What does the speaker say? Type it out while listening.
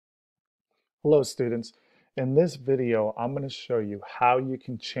Hello students. In this video, I'm going to show you how you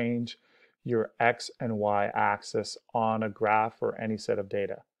can change your X and Y axis on a graph or any set of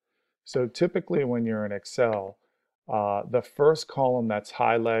data. So typically when you're in Excel, the first column that's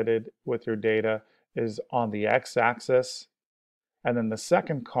highlighted with your data is on the X axis, and then the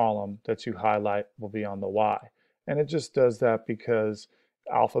second column that you highlight will be on the Y. And it just does that because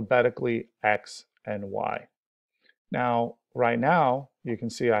alphabetically X and Y. Now, right now, you can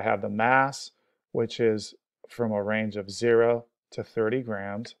see I have the mass, which is from a range of 0 to 30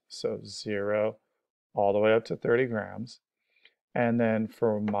 grams. So 0 all the way up to 30 grams. And then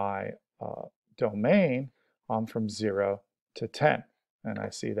for my domain, I'm from 0 to 10. And I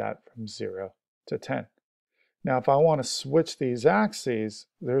see that from 0 to 10. Now, if I want to switch these axes,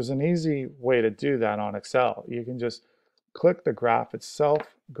 there's an easy way to do that on Excel. You can just click the graph itself,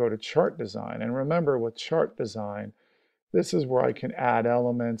 go to chart design. And remember, with chart design, this is where I can add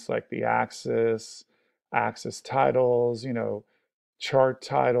elements like the axis, axis titles, chart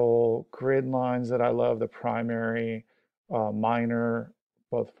title, grid lines that I love, the primary, minor,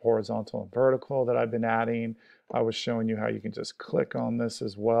 both horizontal and vertical that I've been adding. I was showing you how you can just click on this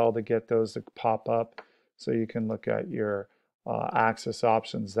as well to get those to pop up so you can look at your axis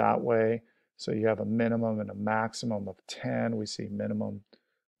options that way. So you have a minimum and a maximum of 10. We see minimum,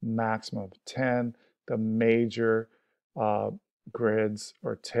 maximum of 10. The major uh, grids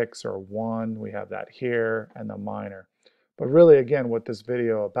or ticks are 1. We have that here, and the minor. But really, again, what this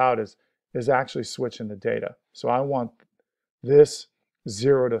video about is actually switching the data. So I want this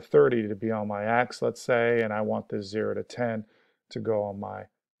 0 to 30 to be on my X, let's say, and I want this 0 to 10 to go on my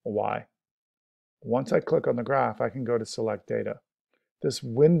Y. Once I click on the graph, I can go to select data. This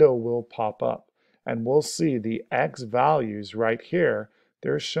window will pop up, and we'll see the X values right here.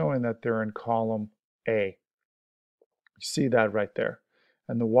 They're showing that they're in column A. You see that right there.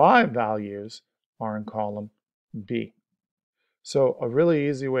 And the Y values are in column B. So a really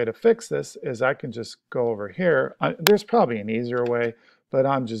easy way to fix this is I can just go over here. There's probably an easier way, but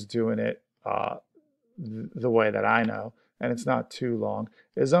I'm just doing it the way that I know, and it's not too long,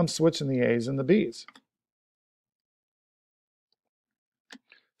 is I'm switching the A's and the B's.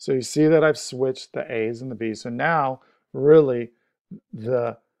 So you see that I've switched the A's and the B's. So now really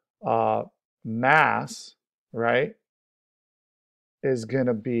the mass, right, is going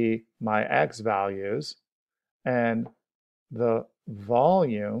to be my X values, and the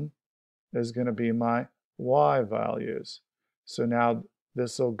volume is going to be my Y values. So now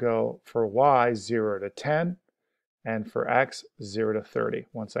this will go for Y 0 to 10 and for X 0 to 30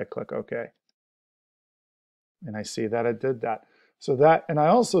 once I click OK. And I see that I did that. So that, and I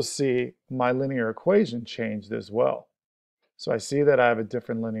also see my linear equation changed as well. So I see that I have a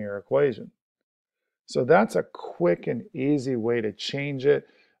different linear equation. So that's a quick and easy way to change it.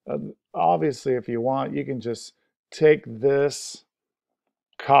 Obviously, if you want, you can just take this,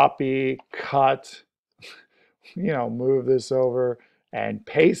 copy, cut, move this over and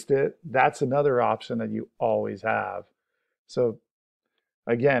paste it. That's another option that you always have. So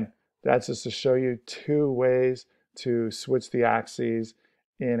again, that's just to show you two ways to switch the axes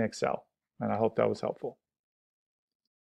in Excel. And I hope that was helpful.